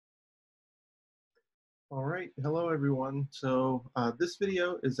All right, hello everyone. So this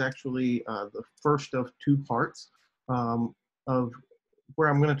video is actually the first of two parts um, of where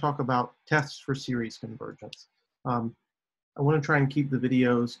I'm going to talk about tests for series convergence. Um, I want to try and keep the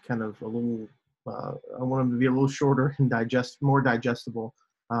videos kind of a little, I want them to be a little shorter and more digestible.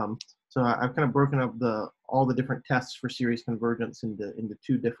 I've kind of broken up all the different tests for series convergence into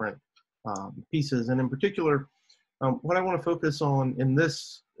two different pieces. And in particular, what I want to focus on in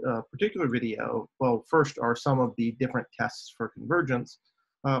this particular video, well, first are some of the different tests for convergence,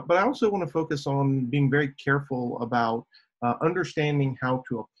 but I also want to focus on being very careful about understanding how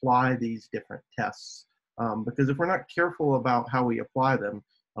to apply these different tests. Because if we're not careful about how we apply them,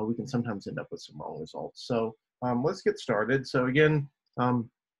 we can sometimes end up with some wrong results. So let's get started. So again,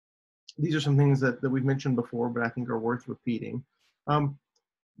 these are some things that we've mentioned before, but I think are worth repeating.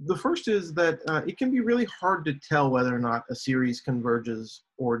 The first is that it can be really hard to tell whether or not a series converges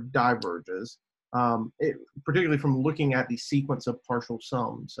or diverges, particularly from looking at the sequence of partial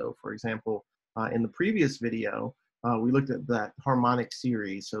sums. So for example, in the previous video, we looked at that harmonic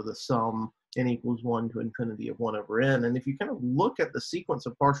series, so the sum n equals 1 to infinity of 1 over n. And if you kind of look at the sequence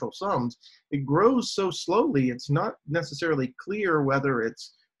of partial sums, it grows so slowly, it's not necessarily clear whether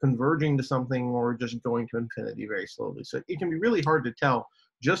it's converging to something or just going to infinity very slowly. So it can be really hard to tell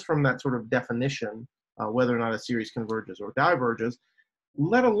just from that sort of definition, whether or not a series converges or diverges,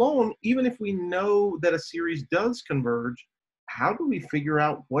 let alone even if we know that a series does converge, how do we figure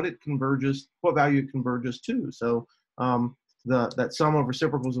out what it converges, what value it converges to? So that sum of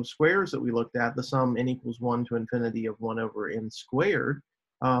reciprocals of squares that we looked at, the sum n equals 1 to infinity of 1 over n squared,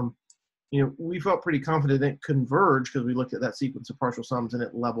 we felt pretty confident it converged because we looked at that sequence of partial sums and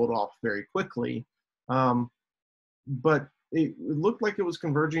it leveled off very quickly. But it looked like it was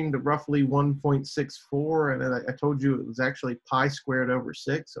converging to roughly 1.64, and I told you it was actually pi squared over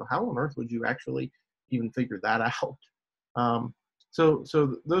 6. So how on earth would you actually even figure that out?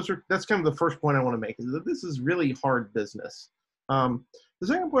 That's kind of the first point I want to make, is that this is really hard business. The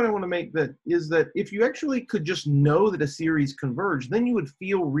second point I want to make is that if you actually could just know that a series converged, then you would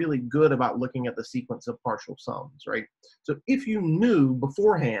feel really good about looking at the sequence of partial sums, right? So if you knew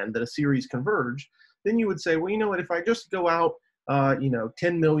beforehand that a series converged, then you would say, well, you know what, if I just go out,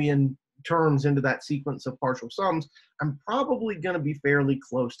 10 million terms into that sequence of partial sums, I'm probably going to be fairly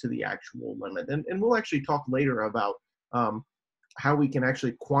close to the actual limit. And we'll actually talk later about how we can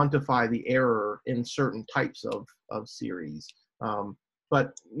actually quantify the error in certain types of series.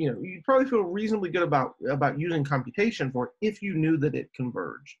 But you'd probably feel reasonably good about using computation for it if you knew that it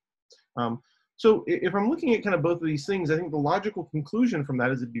converged. So if I'm looking at kind of both of these things, I think the logical conclusion from that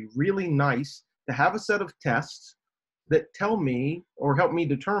is it'd be really nice to have a set of tests that tell me or help me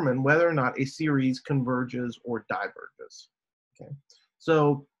determine whether or not a series converges or diverges. Okay,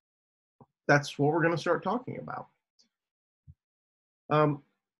 so that's what we're going to start talking about.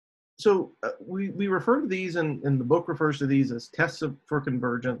 We refer to these, and the book refers to these as tests for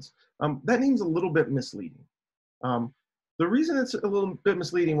convergence. That name's a little bit misleading. The reason it's a little bit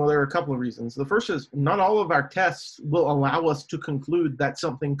misleading, well, there are a couple of reasons. The first is not all of our tests will allow us to conclude that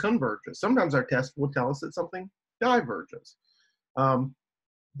something converges. Sometimes our test will tell us that something diverges.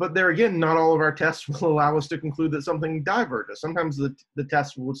 But there again, not all of our tests will allow us to conclude that something diverges. Sometimes the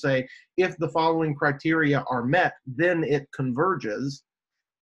test will say, if the following criteria are met, then it converges.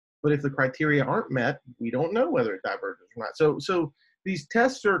 But if the criteria aren't met, we don't know whether it diverges or not. So these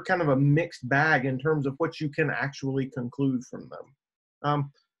tests are kind of a mixed bag in terms of what you can actually conclude from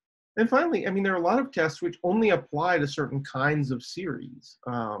them. And finally, I mean, there are a lot of tests which only apply to certain kinds of series,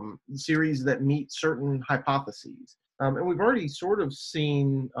 series that meet certain hypotheses. And we've already sort of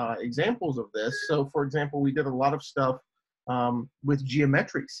seen examples of this. So for example, we did a lot of stuff with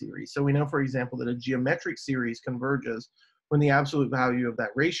geometric series. So we know, for example, that a geometric series converges when the absolute value of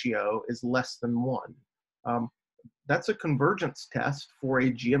that ratio is less than 1. That's a convergence test for a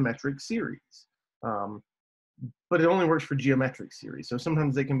geometric series. But it only works for geometric series. So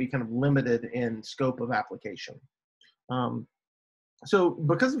sometimes they can be kind of limited in scope of application. So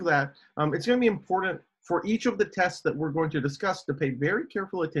because of that, it's going to be important for each of the tests that we're going to discuss to pay very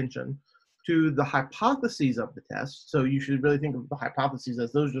careful attention to the hypotheses of the test. So you should really think of the hypotheses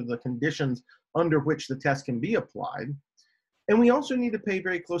as those are the conditions under which the test can be applied. And we also need to pay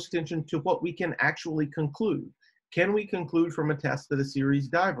very close attention to what we can actually conclude. Can we conclude from a test that a series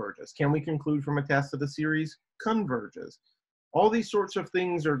diverges? Can we conclude from a test that a series converges? All these sorts of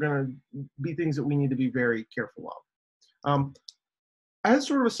things are going to be things that we need to be very careful of. As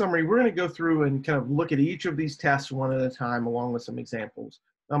sort of a summary, we're going to go through and kind of look at each of these tests one at a time along with some examples.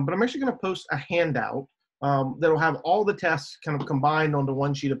 But I'm actually going to post a handout that'll have all the tests kind of combined onto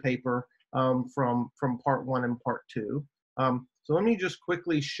one sheet of paper from part one and part two. So let me just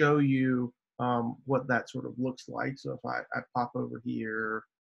quickly show you what that sort of looks like. So if I pop over here,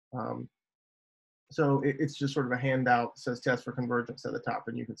 so it's just sort of a handout, says test for convergence at the top,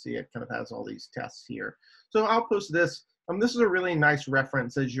 and you can see it kind of has all these tests here. So I'll post this. This is a really nice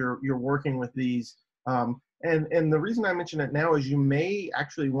reference as you're working with these. And the reason I mention it now is you may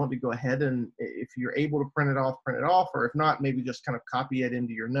actually want to go ahead and, if you're able to print it off, or if not, maybe just kind of copy it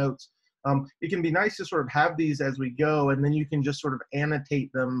into your notes. It can be nice to sort of have these as we go, and then you can just sort of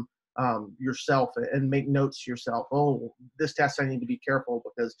annotate them yourself and make notes yourself. Oh, this test I need to be careful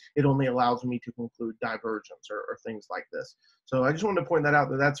because it only allows me to conclude divergence or things like this. So I just wanted to point that out,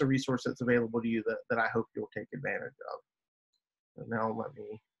 that that's a resource that's available to you that I hope you'll take advantage of. So now let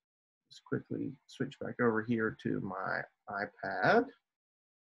me just quickly switch back over here to my iPad.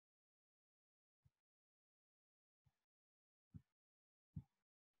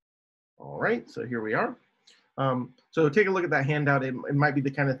 All right, so here we are. So take a look at that handout. It might be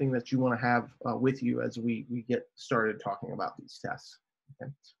the kind of thing that you want to have with you as we get started talking about these tests.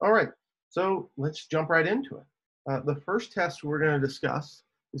 Okay. All right, so let's jump right into it. The first test we're going to discuss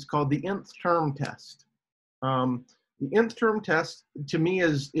is called the nth term test. The nth term test, to me,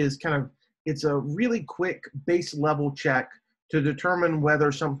 is kind of, it's a really quick base level check to determine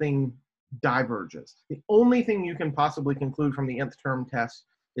whether something diverges. The only thing you can possibly conclude from the nth term test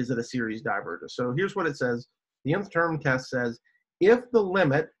is that a series diverges. So here's what it says. The nth term test says, if the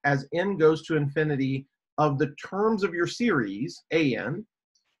limit as n goes to infinity of the terms of your series, an,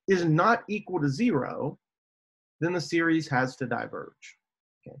 is not equal to 0, then the series has to diverge.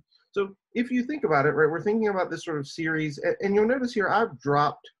 Okay. So if you think about it, right, we're thinking about this sort of series, and you'll notice here I've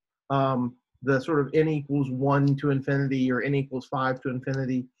dropped the sort of n equals 1 to infinity or n equals 5 to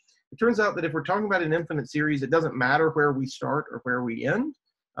infinity. It turns out that if we're talking about an infinite series, it doesn't matter where we start or where we end.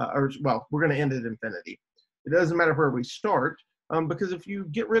 Well, we're going to end at infinity. It doesn't matter where we start, because if you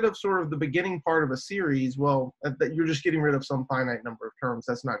get rid of sort of the beginning part of a series, well, that you're just getting rid of some finite number of terms.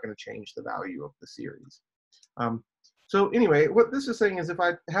 That's not going to change the value of the series. So anyway, what this is saying is if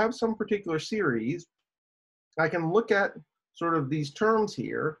I have some particular series, I can look at sort of these terms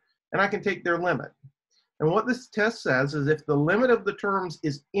here, and I can take their limit. And what this test says is if the limit of the terms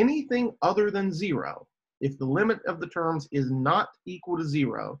is anything other than 0, if the limit of the terms is not equal to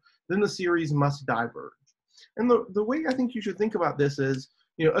 0, then the series must diverge. And the way I think you should think about this is,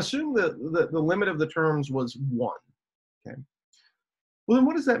 assume that the limit of the terms was 1, okay? Well, then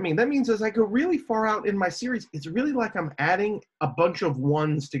what does that mean? That means as I go really far out in my series, it's really like I'm adding a bunch of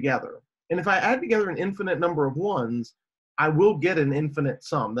 1s together. And if I add together an infinite number of 1s, I will get an infinite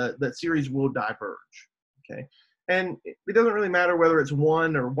sum. That series will diverge, okay? And it doesn't really matter whether it's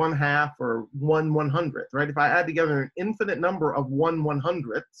 1 or 1/2 or 1/100th, right? If I add together an infinite number of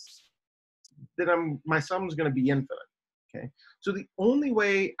 1/100ths, then my sum is going to be infinite, okay? So the only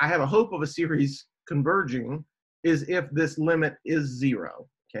way I have a hope of a series converging is if this limit is 0,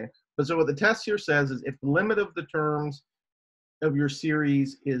 okay? But so what the test here says is if the limit of the terms of your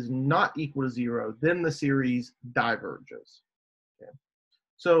series is not equal to 0, then the series diverges, okay?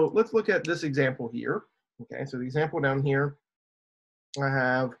 So let's look at this example here, okay? So the example down here, I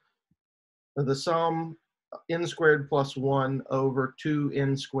have the sum n squared plus 1 over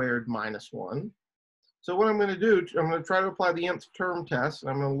 2n squared minus 1. So what I'm going to do, I'm going to try to apply the nth term test,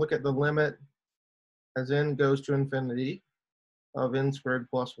 and I'm going to look at the limit as n goes to infinity of n squared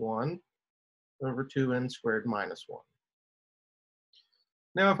plus 1 over 2n squared minus 1.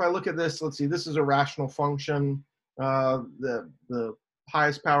 Now if I look at this, let's see, this is a rational function. The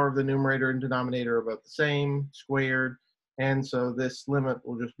highest power of the numerator and denominator are both the same, squared. And so this limit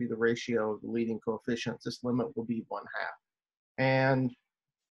will just be the ratio of the leading coefficients. This limit will be 1/2. And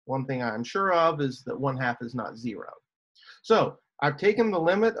one thing I'm sure of is that 1/2 is not 0. So I've taken the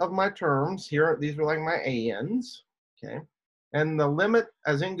limit of my terms here. These are like my ANs, okay? And the limit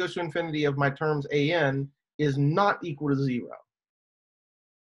as n goes to infinity of my terms AN is not equal to 0.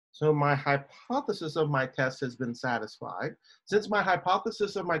 So my hypothesis of my test has been satisfied. Since my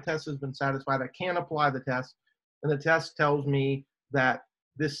hypothesis of my test has been satisfied, I can apply the test, and the test tells me that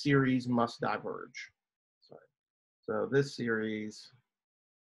this series must diverge. Sorry. So this series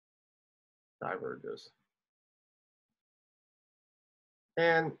diverges.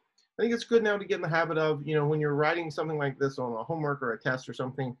 And I think it's good now to get in the habit of, when you're writing something like this on a homework or a test or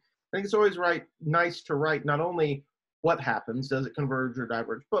something, I think it's always nice to write not only what happens, does it converge or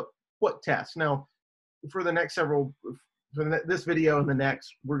diverge, but what test. Now, for the next this video and the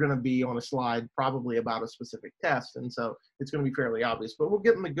next, we're going to be on a slide probably about a specific test, and so it's going to be fairly obvious. But we'll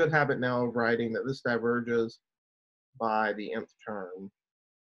get in the good habit now of writing that this diverges by the nth term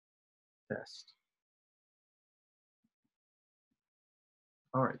test.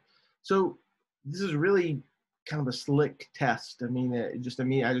 All right, so this is really kind of a slick test. I mean, I just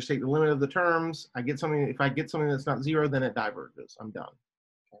take the limit of the terms. I get something. If I get something that's not zero, then it diverges. I'm done.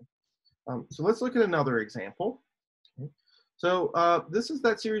 Okay. So let's look at another example. Okay. So this is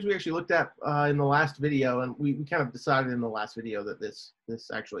that series we actually looked at in the last video, and we kind of decided in the last video that this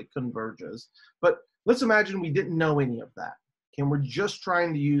actually converges. But let's imagine we didn't know any of that. Okay, and we're just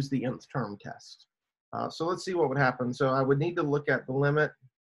trying to use the nth term test. So let's see what would happen. So I would need to look at the limit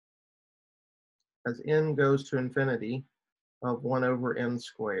as n goes to infinity of 1 over n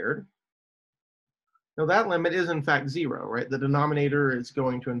squared. Now that limit is in fact 0, right? The denominator is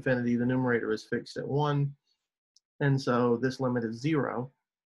going to infinity, the numerator is fixed at 1, and so this limit is 0.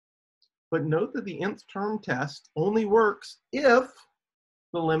 But note that the nth term test only works if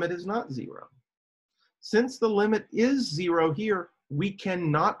the limit is not 0. Since the limit is 0 here, we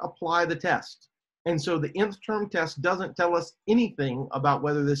cannot apply the test. And so the nth term test doesn't tell us anything about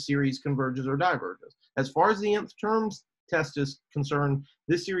whether this series converges or diverges. As far as the nth terms test is concerned,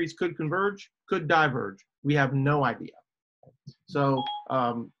 this series could converge, could diverge. We have no idea. So,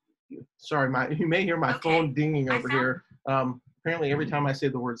 sorry, you may hear my phone dinging over here. Apparently, every time I say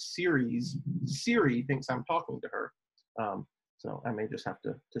the word series, Siri thinks I'm talking to her. So I may just have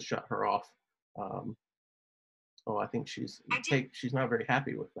to shut her off. Oh, I think she's not very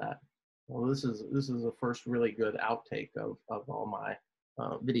happy with that. Well, this is the first really good outtake of all my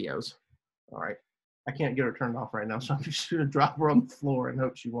videos. All right, I can't get her turned off right now, so I'm just gonna drop her on the floor and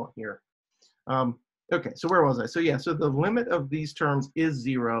hope she won't hear. Okay, so where was I? So yeah, so the limit of these terms is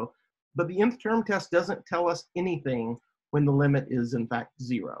 0, but the nth term test doesn't tell us anything when the limit is in fact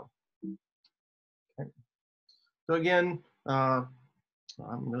 0. Okay. So again, I'm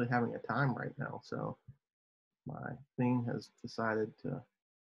really having a time right now, so my thing has decided to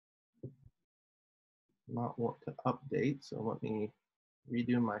not want to update, so let me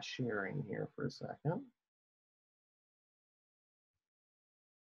redo my sharing here for a second.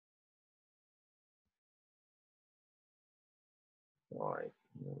 All right,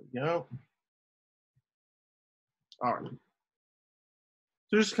 there we go. All right.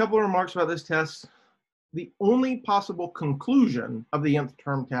 So just a couple of remarks about this test. The only possible conclusion of the nth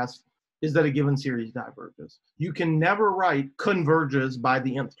term test is that a given series diverges. You can never write converges by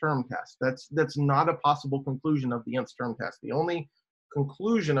the nth term test. That's not a possible conclusion of the nth term test. The only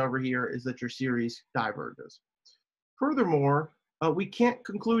conclusion over here is that your series diverges. Furthermore, we can't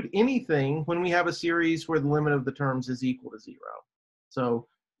conclude anything when we have a series where the limit of the terms is equal to 0. So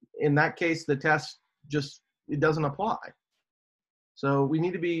in that case, the test it doesn't apply. So we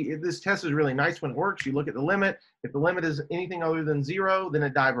need to be, this test is really nice when it works. You look at the limit. If the limit is anything other than 0, then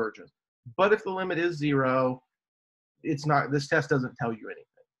it diverges. But if the limit is 0, it's not, this test doesn't tell you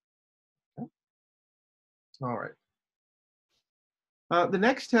anything. Okay. All right. The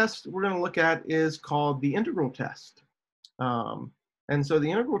next test we're going to look at is called the integral test. And so the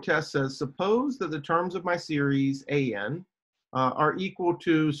integral test says, suppose that the terms of my series an are equal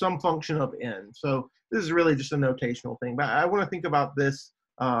to some function of n. So this is really just a notational thing, but I want to think about this,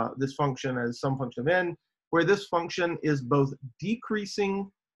 this function as some function of n, where this function is both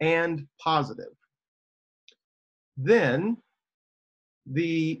decreasing and positive. Then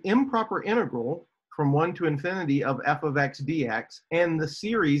the improper integral from 1 to infinity of f of x dx and the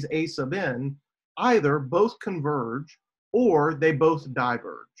series a sub n either both converge or they both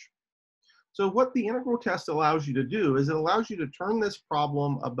diverge. So what the integral test allows you to do is it allows you to turn this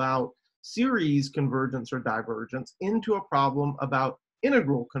problem about series convergence or divergence into a problem about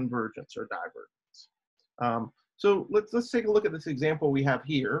integral convergence or divergence. So let's take a look at this example we have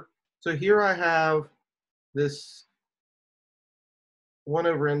here. So here I have this 1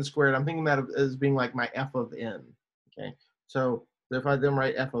 over n squared. I'm thinking about it as being like my f of n. Okay, so if I then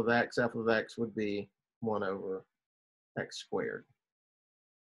write f of x would be 1 over x squared.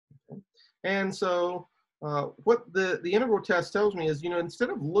 Okay. And so what the integral test tells me is, instead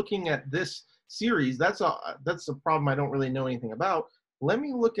of looking at this series, that's a problem I don't really know anything about. Let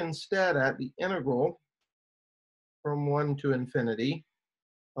me look instead at the integral from 1 to infinity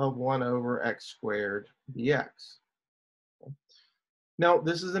of 1 over x squared dx. Okay. Now,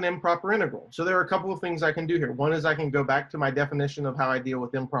 this is an improper integral. So there are a couple of things I can do here. One is I can go back to my definition of how I deal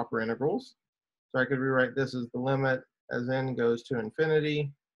with improper integrals. So I could rewrite this as the limit as n goes to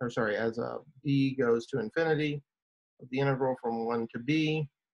infinity, or sorry, as b goes to infinity, of the integral from 1 to b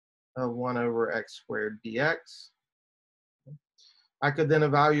of 1 over x squared dx. I could then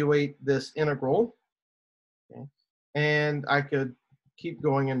evaluate this integral, okay, and I could keep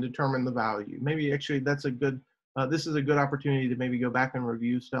going and determine the value. Maybe actually that's a good this is a good opportunity to maybe go back and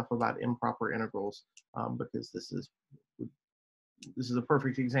review stuff about improper integrals, because this is a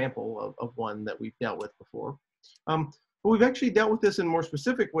perfect example of one that we've dealt with before. But we've actually dealt with this in more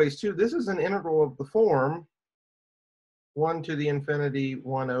specific ways too. This is an integral of the form 1 to the infinity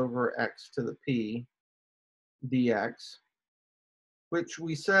 1 over x to the p dx, which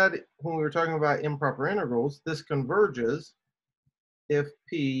we said when we were talking about improper integrals, this converges if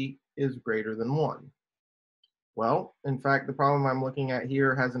p is greater than 1. Well, in fact, the problem I'm looking at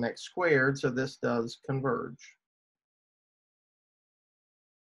here has an x squared, so this does converge.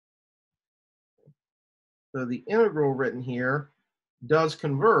 So the integral written here does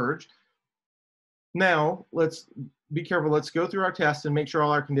converge. Now, let's be careful. Let's go through our test and make sure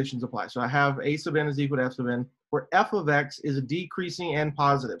all our conditions apply. So I have a sub n is equal to f sub n, where f of x is decreasing and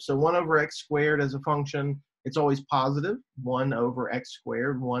positive. So 1 over x squared as a function, it's always positive. 1 over x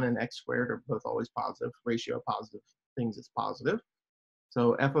squared, 1 and x squared are both always positive. Ratio of positive things is positive.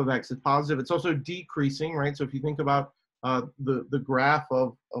 So f of x is positive. It's also decreasing, right? So if you think about the graph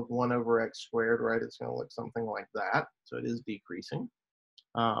of 1 over x squared, right, it's going to look something like that. So it is decreasing.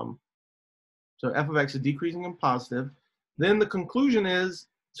 So f of x is decreasing and positive. Then the conclusion is,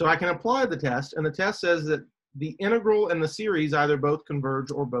 so I can apply the test, and the test says that the integral and the series either both converge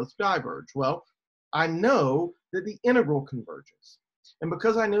or both diverge. Well, I know that the integral converges. And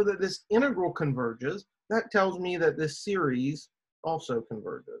because I know that this integral converges, that tells me that this series also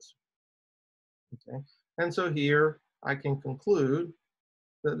converges. Okay, and so here I can conclude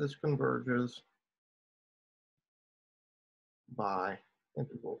that this converges by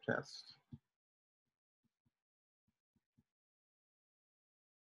integral test.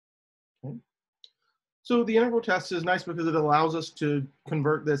 Okay. So the integral test is nice because it allows us to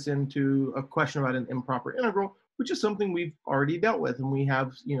convert this into a question about an improper integral, which is something we've already dealt with, and we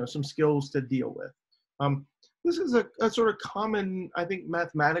have, you know, some skills to deal with. This is a sort of common, I think,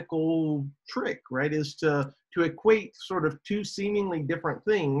 mathematical trick, right? Is to equate sort of two seemingly different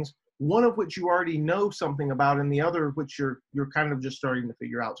things, one of which you already know something about, and the other of which you're kind of just starting to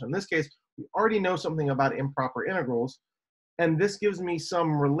figure out. So in this case, we already know something about improper integrals, and this gives me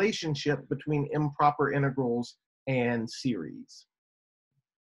some relationship between improper integrals and series.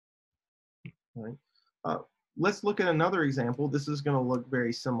 All right. Let's look at another example. This is going to look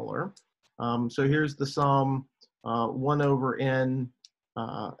very similar. So here's the sum 1 over n,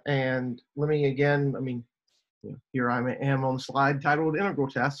 and let me again, here I am on the slide titled integral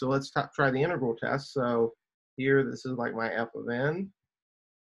test. So let's try the integral test. So here, this is like my f of n.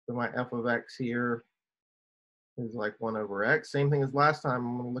 So my f of x here is like 1 over x. Same thing as last time.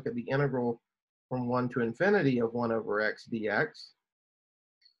 I'm going to look at the integral from 1 to infinity of 1 over x dx.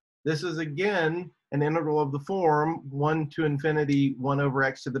 This is again an integral of the form 1 to infinity 1 over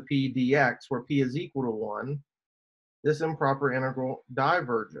x to the p dx, where p is equal to 1. This improper integral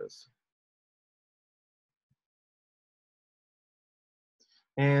diverges.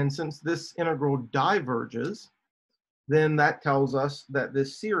 And since this integral diverges, then that tells us that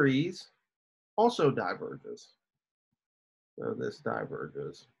this series also diverges. So this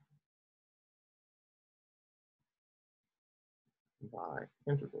diverges by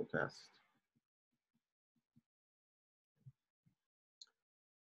integral test.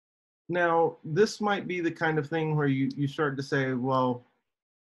 Now, this might be the kind of thing where you start to say, well,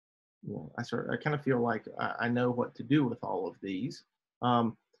 I kind of feel like I know what to do with all of these.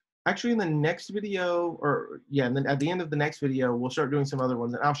 Actually, in the next video, and then at the end of the next video, we'll start doing some other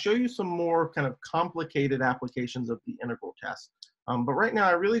ones. And I'll show you some more kind of complicated applications of the integral test. But right now,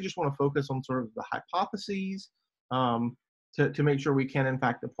 I really just want to focus on sort of the hypotheses to make sure we can, in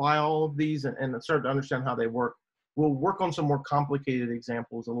fact, apply all of these and start to understand how they work. We'll work on some more complicated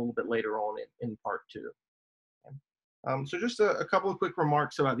examples a little bit later on in part 2. So just a couple of quick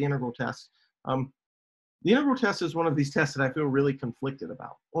remarks about the integral test. The integral test is one of these tests that I feel really conflicted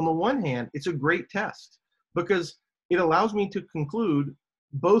about. On the one hand, it's a great test because it allows me to conclude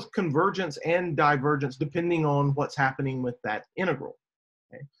both convergence and divergence depending on what's happening with that integral.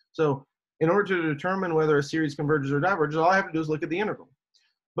 Okay? So in order to determine whether a series converges or diverges, all I have to do is look at the integral.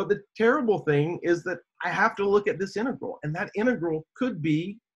 But the terrible thing is that I have to look at this integral, and that integral could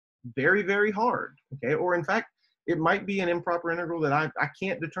be very, very hard, okay? Or in fact, it might be an improper integral that I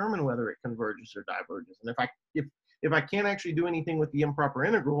can't determine whether it converges or diverges. And if I can't actually do anything with the improper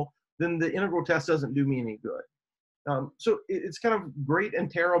integral, then the integral test doesn't do me any good. So it's kind of great and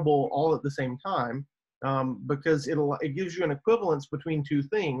terrible all at the same time, because it gives you an equivalence between two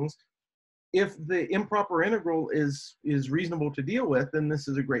things. If the improper integral is reasonable to deal with, then this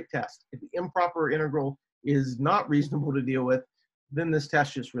is a great test. If the improper integral is not reasonable to deal with, then this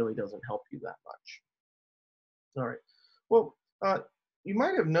test just really doesn't help you that much. All right. Well, you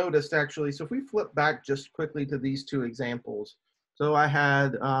might have noticed actually, so if we flip back just quickly to these two examples. So I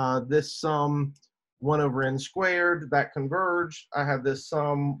had this sum 1 over n squared that converged. I have this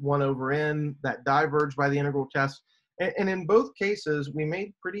sum 1 over n that diverged by the integral test. And in both cases, we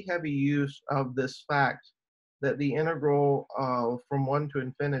made pretty heavy use of this fact that the integral from 1 to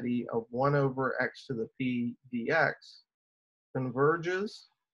infinity of 1 over x to the p dx converges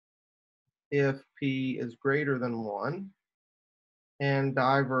if p is greater than 1 and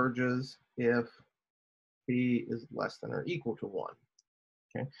diverges if p is less than or equal to 1.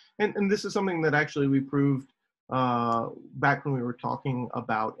 Okay, and this is something that actually we proved back when we were talking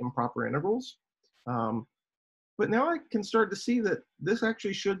about improper integrals. But now I can start to see that this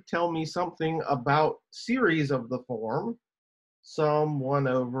actually should tell me something about series of the form sum 1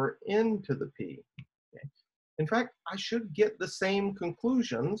 over n to the p. Okay. In fact, I should get the same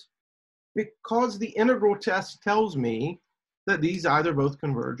conclusions because the integral test tells me that these either both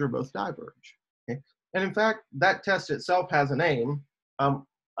converge or both diverge. Okay? And in fact, that test itself has a name.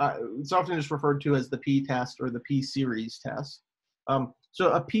 It's often just referred to as the p-test or the p-series test.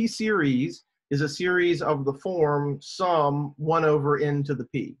 So a p-series is a series of the form sum 1 over n to the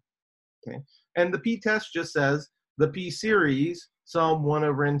p. Okay? And the p-test just says the p-series sum 1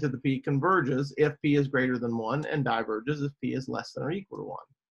 over n to the p converges if p is greater than 1 and diverges if p is less than or equal to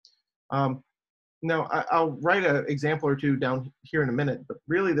 1. Now, I'll write an example or two down here in a minute, but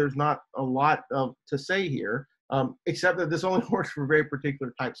really there's not a lot to say here, except that this only works for very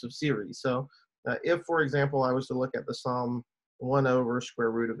particular types of series. So if, for example, I was to look at the sum 1 over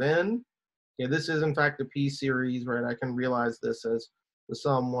square root of n, okay, this is in fact a p-series, right? I can realize this as the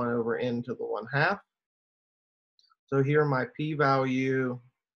sum 1 over n to the 1/2. So here my p-value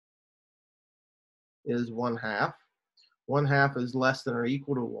is 1/2. 1/2 is less than or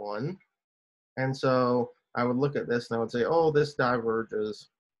equal to 1. And so I would look at this and I would say, oh, this diverges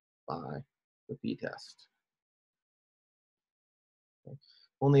by the p-test. Okay.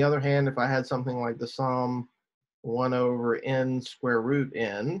 On the other hand, if I had something like the sum 1 over n square root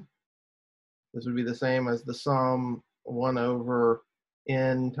n, this would be the same as the sum 1 over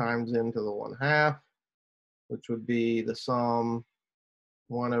n times n to the 1/2, which would be the sum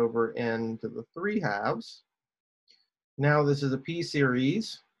 1 over n to the 3/2. Now this is a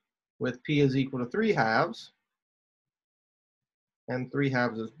p-series with p is equal to 3/2, and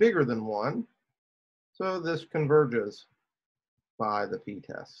 3/2 is bigger than 1. So this converges by the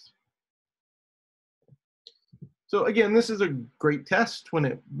p-test. So again, this is a great test when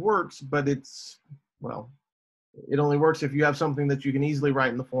it works, but it's, well, it only works if you have something that you can easily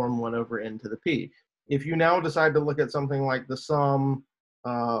write in the form 1 over n to the p. If you now decide to look at something like the sum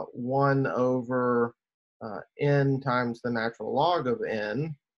 1 over n times the natural log of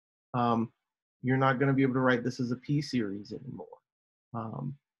n, you're not going to be able to write this as a p-series anymore.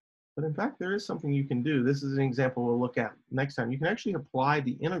 But in fact, there is something you can do. This is an example we'll look at next time. You can actually apply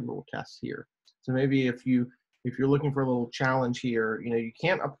the integral test here. So maybe if you're looking for a little challenge here, you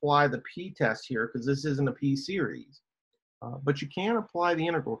can't apply the p-test here because this isn't a p-series, but you can apply the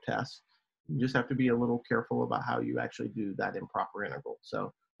integral test. You just have to be a little careful about how you actually do that improper integral.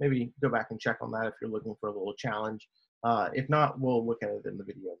 So maybe go back and check on that if you're looking for a little challenge. If not, we'll look at it in the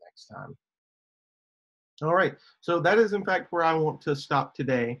video next time. All right, so that is in fact where I want to stop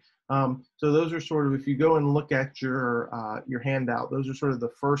today. So those are sort of, if you go and look at your handout, those are sort of the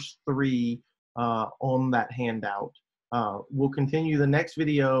first 3 on that handout. We'll continue the next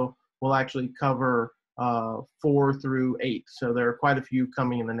video. We'll actually cover 4 through 8. So there are quite a few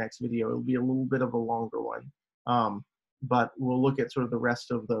coming in the next video. It'll be a little bit of a longer one, but we'll look at sort of the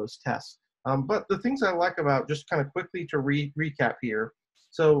rest of those tests. But the things I like about, just kind of quickly to recap here.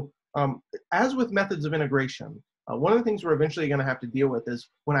 So as with methods of integration, one of the things we're eventually going to have to deal with is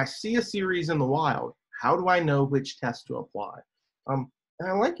when I see a series in the wild, how do I know which test to apply? And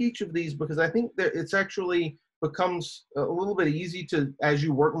I like each of these because I think that it's actually becomes a little bit easy to, as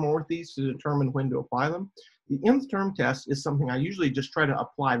you work more with these, to determine when to apply them. The nth term test is something I usually just try to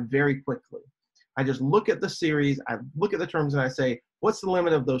apply very quickly. I just look at the series, I look at the terms, and I say, what's the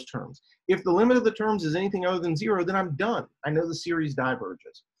limit of those terms? If the limit of the terms is anything other than 0, then I'm done. I know the series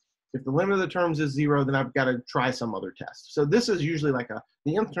diverges. If the limit of the terms is 0, then I've got to try some other test. So this is usually like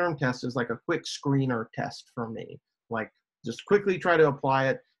the nth term test is like a quick screener test for me. Like, just quickly try to apply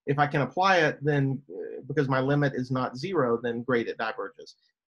it. If I can apply it, then because my limit is not 0, then great, it diverges.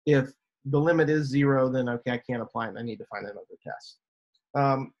 If the limit is 0, then okay, I can't apply it. I need to find another test.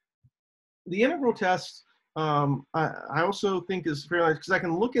 The integral test, I also think is fairly nice because I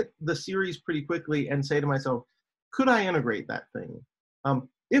can look at the series pretty quickly and say to myself, could I integrate that thing?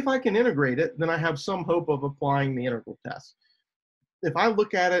 If I can integrate it, then I have some hope of applying the integral test. If I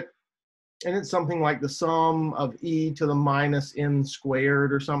look at it and it's something like the sum of e to the minus n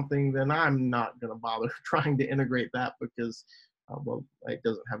squared or something, then I'm not going to bother trying to integrate that because, well, it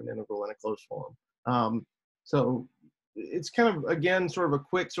doesn't have an integral in a closed form. So it's kind of, again, sort of a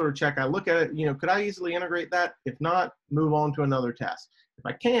quick sort of check. I look at it, you know, could I easily integrate that? If not, move on to another test. If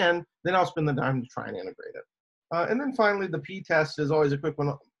I can, then I'll spend the time to try and integrate it. And then finally, the p-test is always a quick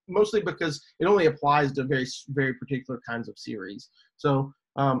one, mostly because it only applies to very, very particular kinds of series. So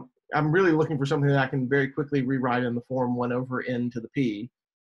I'm really looking for something that I can very quickly rewrite in the form 1 over n to the p.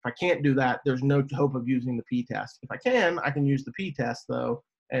 If I can't do that, there's no hope of using the p-test. If I can use the p-test, though,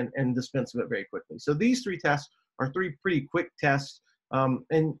 and dispense of it very quickly. So these 3 tests are 3 pretty quick tests.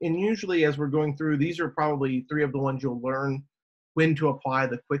 And usually as we're going through, these are probably 3 of the ones you'll learn when to apply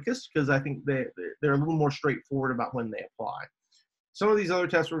the quickest, because I think they're a little more straightforward about when they apply. Some of these other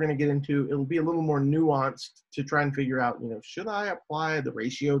tests we're going to get into, it'll be a little more nuanced to try and figure out, you know, should I apply the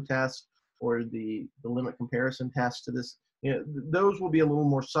ratio test or the limit comparison test to this? You know, those will be a little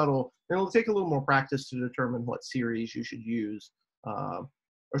more subtle, and it'll take a little more practice to determine what series you should use,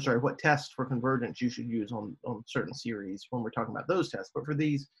 or sorry, what test for convergence you should use on certain series when we're talking about those tests. But for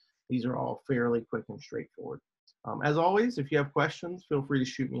these are all fairly quick and straightforward. As always, if you have questions, feel free to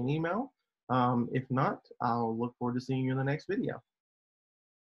shoot me an email. If not, I'll look forward to seeing you in the next video.